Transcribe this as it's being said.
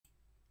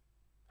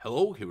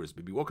Hello, here is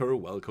BB Walker,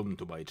 welcome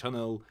to my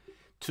channel.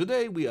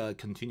 Today we are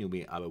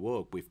continuing our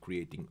work with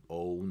creating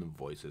own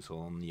voices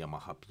on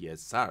Yamaha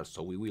PSR,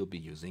 so we will be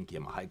using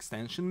Yamaha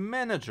Extension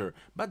Manager.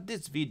 But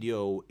this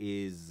video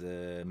is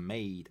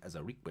made as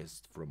a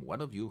request from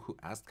one of you who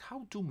asked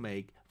how to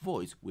make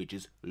voice which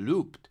is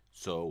looped,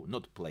 so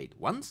not played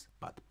once,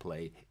 but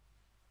play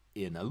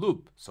in a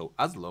loop, so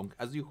as long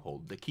as you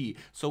hold the key.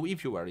 So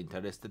if you are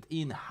interested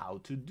in how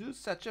to do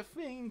such a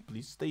thing,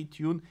 please stay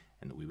tuned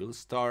and we will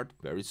start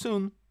very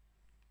soon.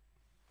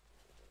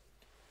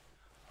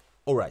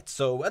 Alright,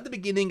 so at the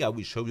beginning I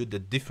will show you the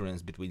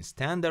difference between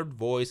standard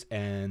voice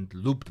and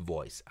looped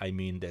voice. I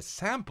mean, the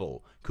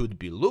sample could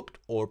be looped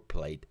or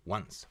played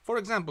once. For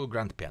example,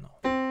 grand piano.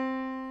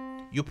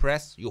 You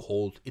press, you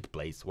hold, it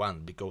plays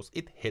once because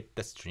it hit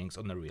the strings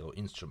on a real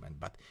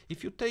instrument. But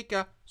if you take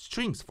a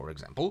strings, for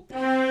example,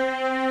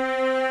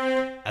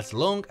 as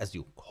long as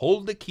you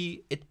hold the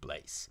key, it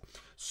plays.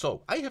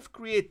 So I have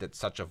created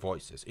such a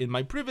voices. In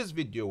my previous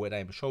video when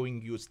I'm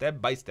showing you step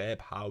by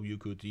step how you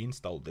could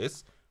install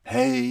this,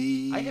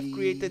 hey, I have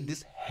created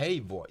this hey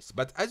voice,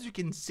 but as you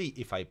can see,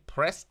 if I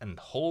press and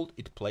hold,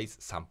 it plays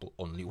sample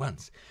only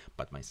once.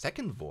 But my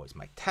second voice,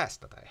 my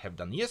test that I have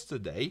done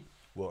yesterday,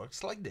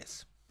 works like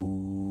this.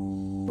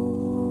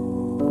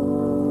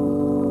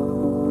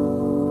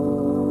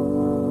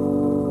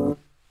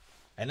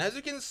 And as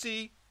you can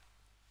see,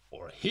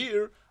 or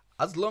hear,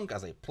 as long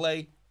as I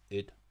play,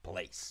 it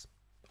plays.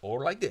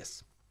 Or like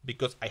this,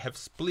 because I have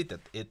split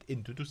it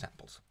into two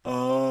samples.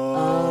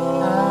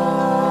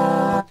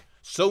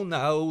 So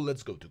now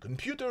let's go to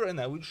computer and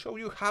I will show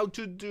you how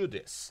to do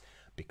this.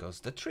 Because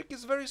the trick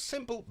is very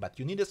simple, but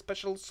you need a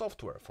special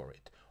software for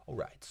it.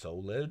 Alright, so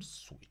let's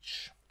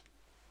switch.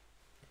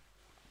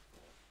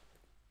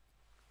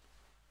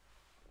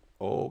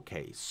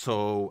 Okay,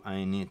 so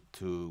I need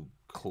to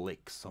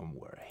click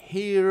somewhere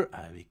here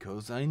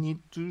because I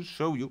need to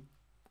show you.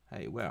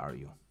 Hey, where are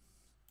you?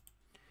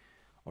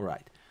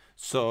 Alright.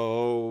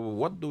 So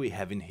what do we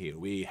have in here?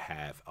 We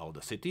have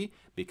Audacity,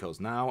 because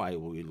now I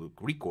will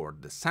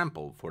record the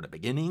sample for the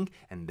beginning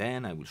and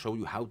then I will show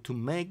you how to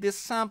make this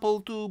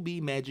sample to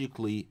be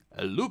magically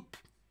a loop.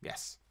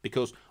 Yes,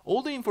 because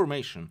all the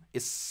information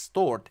is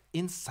stored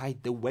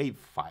inside the WAV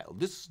file.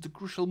 This is the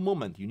crucial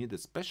moment. You need a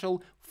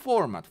special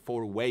format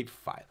for WAV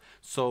file.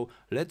 So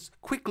let's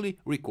quickly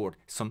record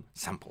some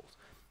samples.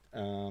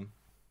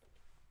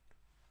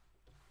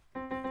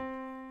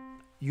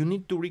 You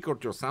need to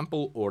record your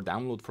sample or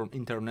download from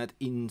internet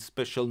in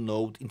special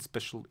note,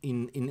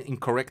 in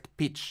correct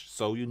pitch.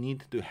 So you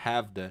need to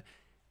have the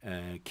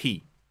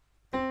key.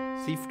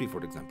 C3,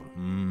 for example.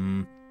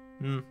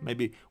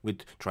 Maybe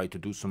we'd try to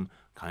do some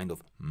kind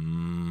of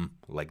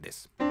like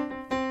this.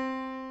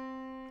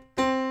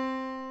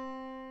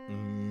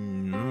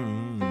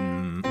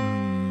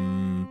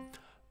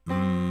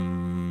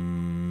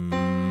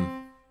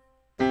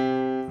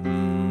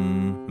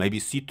 Maybe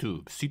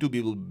C2.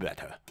 C2 will be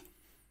better.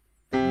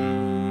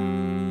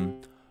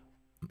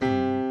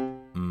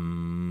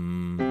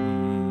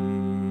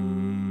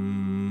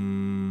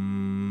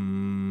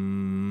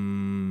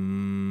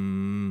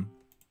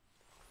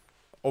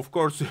 Of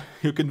course,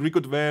 you can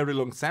record very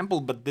long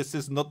sample, but this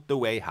is not the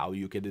way how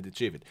you can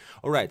achieve it.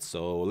 Alright,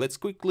 so let's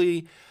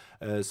quickly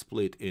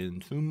split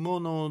into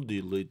mono,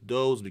 delete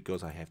those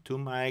because I have two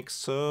mics.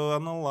 So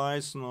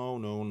analyze, no,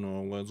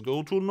 let's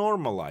go to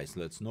normalize.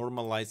 Let's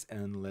normalize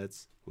and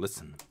let's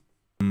listen.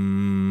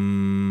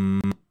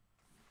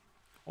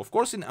 Of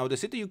course, in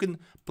Audacity you can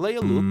play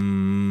a loop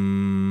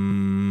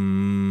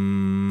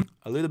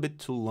a little bit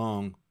too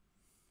long.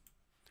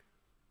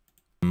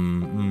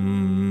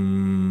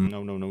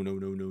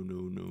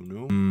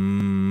 No.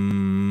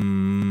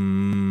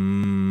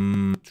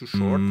 Too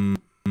short.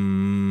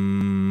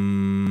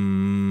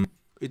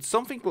 It's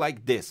something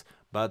like this,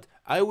 but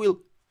I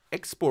will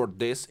export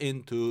this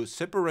into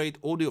separate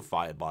audio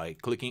file by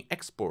clicking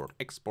export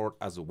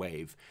as a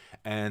wave.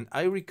 And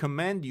I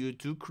recommend you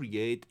to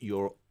create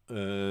your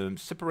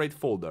separate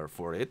folder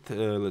for it.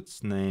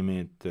 Let's name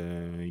it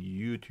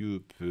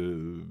YouTube.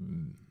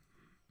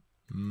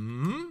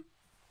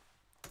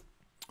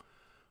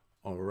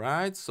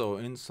 Alright, so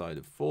inside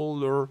the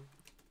folder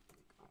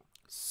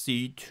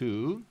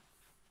C2.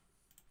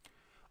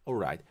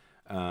 Alright,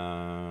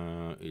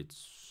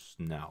 it's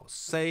now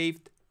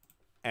saved.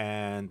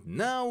 And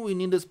now we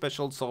need a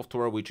special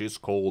software which is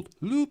called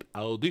Loop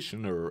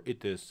Auditioner.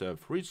 It is a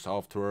free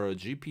software,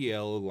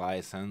 GPL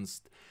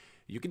licensed.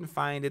 You can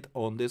find it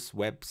on this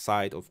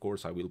website. Of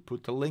course, I will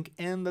put a link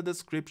in the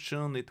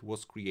description. It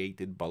was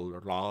created by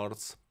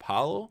Lars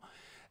Palo.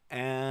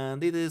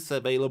 And it is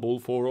available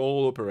for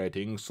all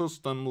operating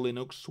system,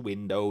 Linux,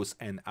 Windows,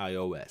 and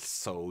iOS.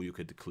 So you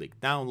could click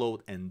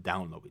download and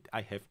download it. I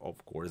have,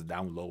 of course,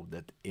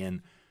 downloaded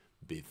in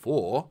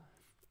before.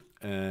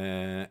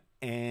 And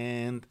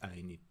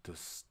I need to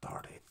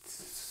start it.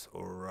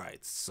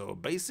 Alright, so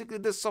basically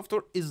the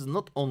software is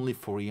not only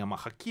for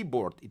Yamaha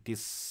Keybord. It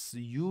is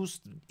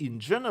used in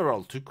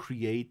general to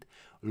create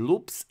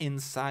loops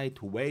inside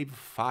WAV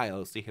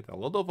files. They have a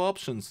lot of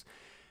options.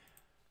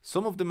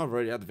 Some of them are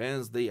very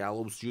advanced. They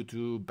allows you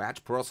to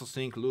batch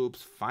processing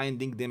loops,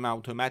 finding them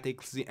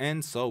automatically,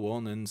 and so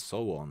on and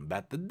so on.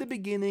 But at the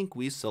beginning,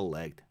 we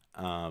select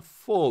a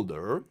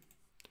folder,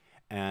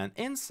 and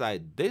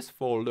inside this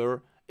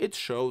folder, it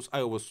shows,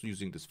 I was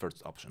using this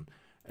first option.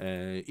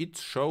 It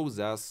shows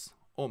us,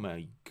 oh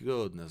my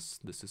goodness,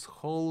 this is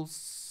whole,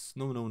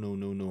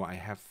 no, I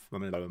have,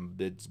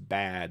 it's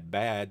bad,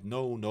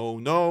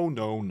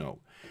 no.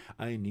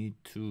 I need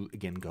to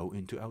again go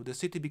into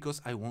Audacity because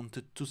I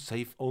wanted to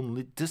save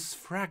only this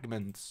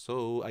fragment,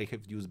 so I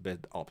have used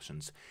bad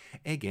options.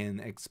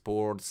 Again,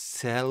 export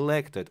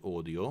selected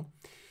audio.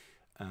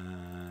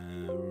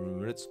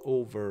 Let's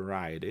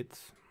override it.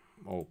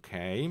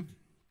 Okay.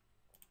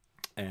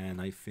 And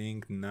I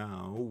think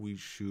now we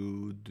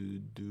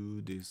should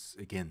do this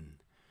again.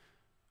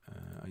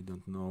 I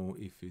don't know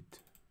if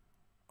it...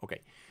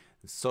 Okay,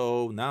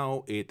 so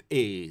now it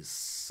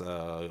is,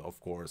 of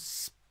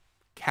course,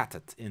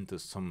 catted into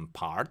some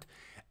part,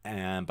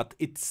 but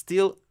it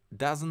still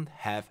doesn't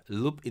have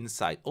loop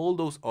inside. All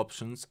those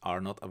options are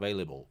not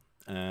available.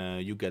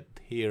 You get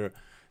here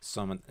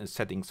some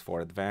settings for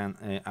advanced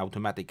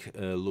automatic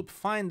loop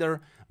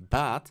finder,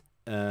 but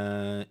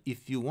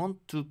if you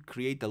want to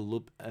create a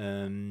loop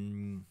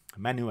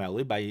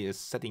manually by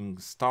setting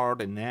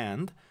start and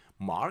end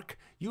mark,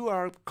 you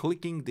are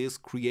clicking this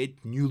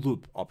create new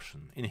loop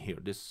option in here,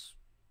 this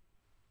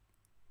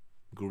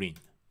green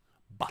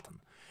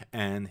button,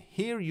 and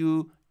here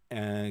you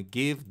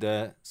give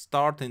the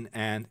start and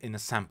end in the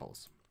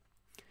samples.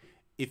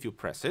 If you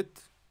press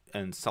it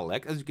and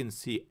select, as you can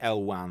see,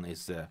 L1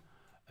 is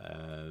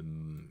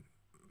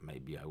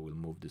maybe I will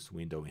move this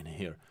window in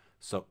here.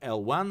 So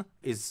L1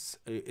 is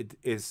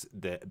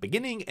the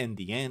beginning and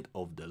the end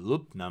of the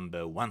loop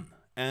number 1.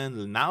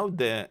 And now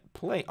the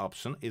play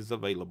option is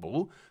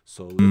available.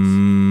 So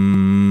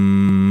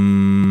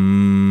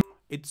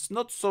it's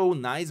not so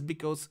nice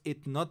because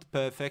it's not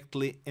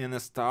perfectly in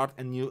a start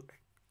and you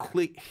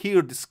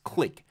hear this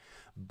click.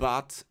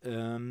 But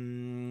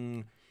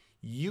you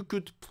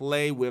could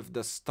play with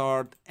the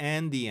start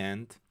and the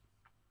end.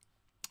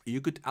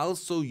 You could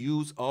also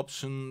use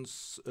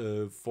options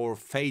for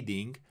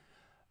fading.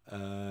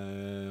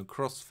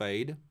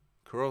 Crossfade,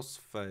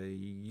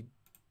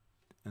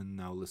 and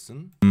now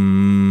listen.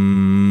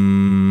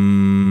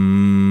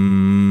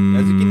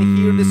 As you can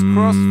hear, this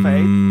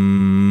crossfade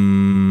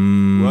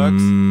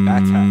works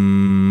better.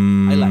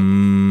 I like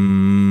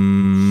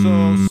it.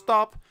 So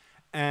stop,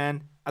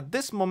 and at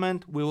this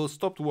moment we will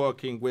stop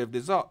working with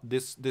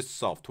this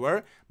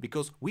software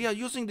because we are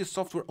using this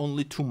software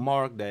only to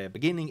mark the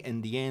beginning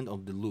and the end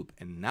of the loop,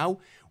 and now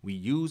we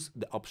use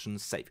the option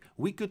save.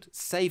 We could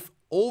save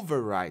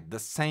overwrite the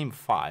same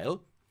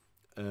file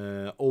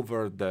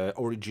over the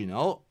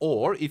original,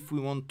 or if we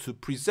want to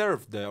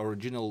preserve the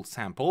original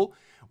sample,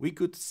 we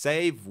could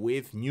save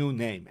with new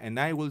name, and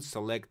I will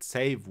select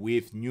save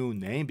with new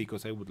name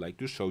because I would like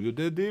to show you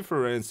the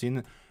difference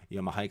in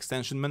Yamaha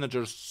Extension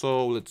Manager.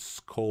 So let's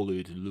call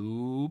it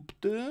Loop,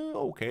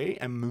 okay,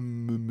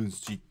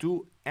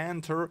 MC2,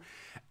 enter,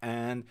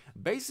 and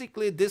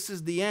basically this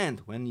is the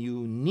end when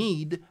you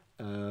need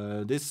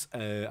this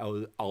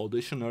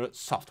Auditioneer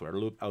software,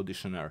 Loop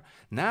Auditioner.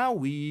 Now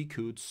we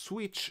could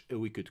switch,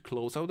 we could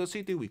close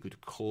Audacity, we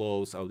could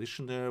close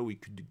Auditioner, we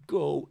could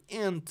go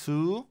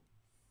into...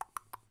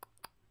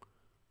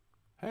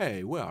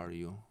 Hey, where are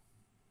you?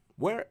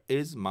 Where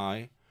is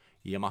my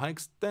Yamaha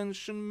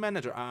Extension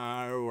Manager?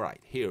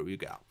 Alright, here we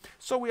go.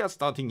 So we are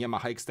starting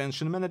Yamaha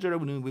Extension Manager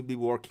and we will be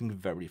working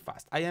very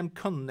fast. I am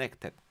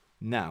connected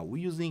now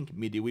we're using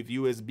MIDI with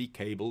USB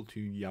cable to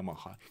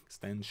Yamaha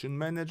Extension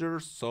Manager,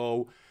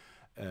 so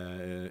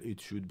it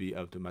should be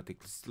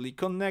automatically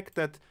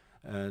connected.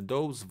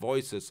 Those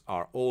voices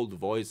are old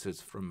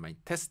voices from my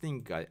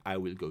testing. I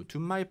will go to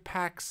my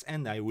packs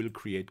and I will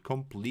create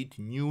complete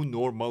new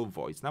normal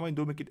voice. Now I'm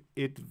doing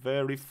it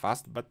very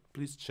fast, but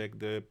please check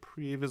the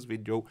previous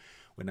video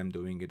when I'm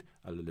doing it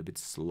a little bit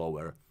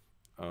slower.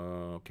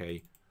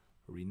 Okay,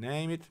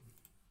 rename it.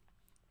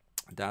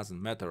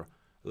 Doesn't matter.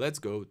 Let's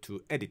go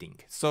to editing.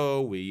 So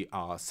we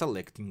are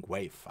selecting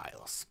WAV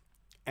files.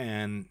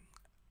 And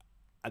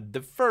at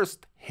the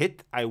first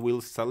hit, I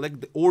will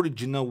select the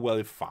original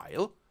WAV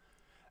file.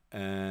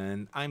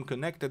 And I'm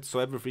connected, so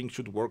everything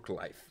should work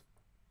live.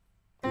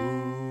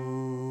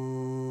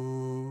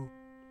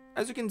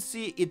 As you can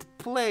see, it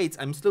plays,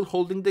 I'm still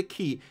holding the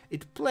key,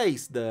 it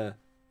plays the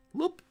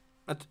loop,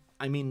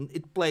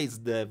 it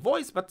plays the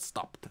voice, but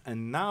stopped.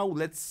 And now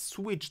let's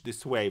switch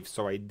this wave,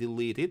 so I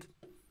delete it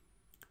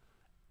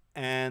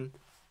and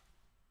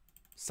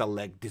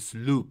select this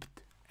loop.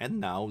 And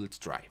now let's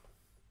try.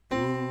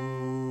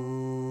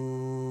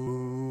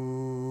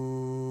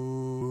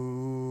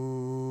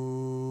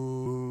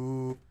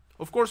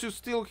 Of course, you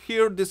still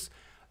hear this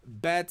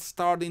bad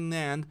start and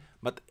end,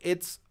 but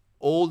it's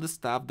all the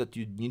stuff that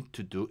you need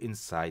to do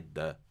inside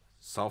the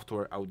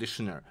software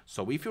Auditioner.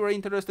 So if you are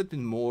interested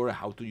in more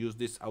how to use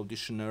this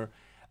Auditioner,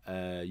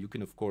 you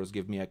can of course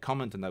give me a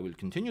comment and I will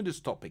continue this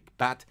topic.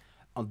 But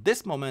On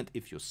this moment,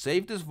 if you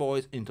save this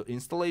voice into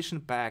installation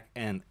pack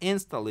and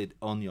install it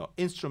on your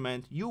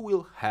instrument, you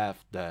will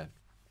have the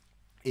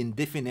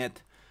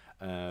indefinite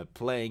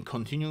playing,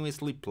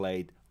 continuously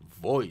played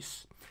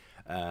voice.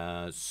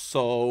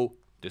 So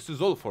this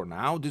is all for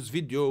now. This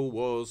video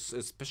was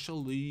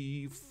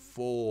especially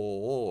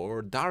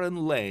for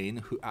Darren Lane,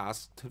 who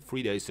asked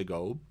 3 days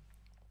ago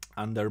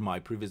under my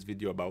previous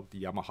video about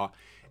the Yamaha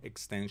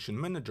Extension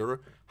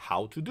Manager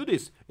how to do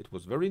this. It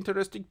was very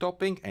interesting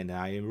topic and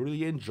I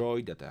really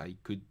enjoyed that I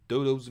could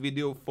do those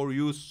videos for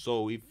you.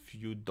 So if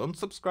you don't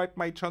subscribe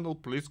my channel,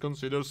 please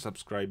consider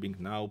subscribing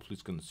now.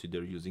 Please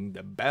consider using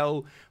the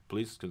bell.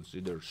 Please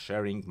consider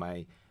sharing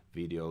my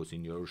videos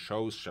in your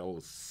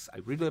socials. I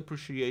really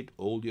appreciate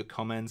all your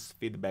comments,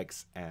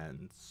 feedbacks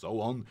and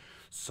so on.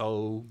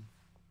 So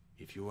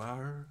if you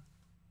are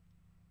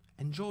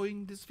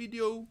enjoying this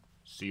video,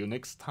 see you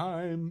next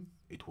time.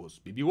 It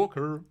was BB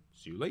Walker.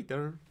 See you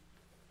later.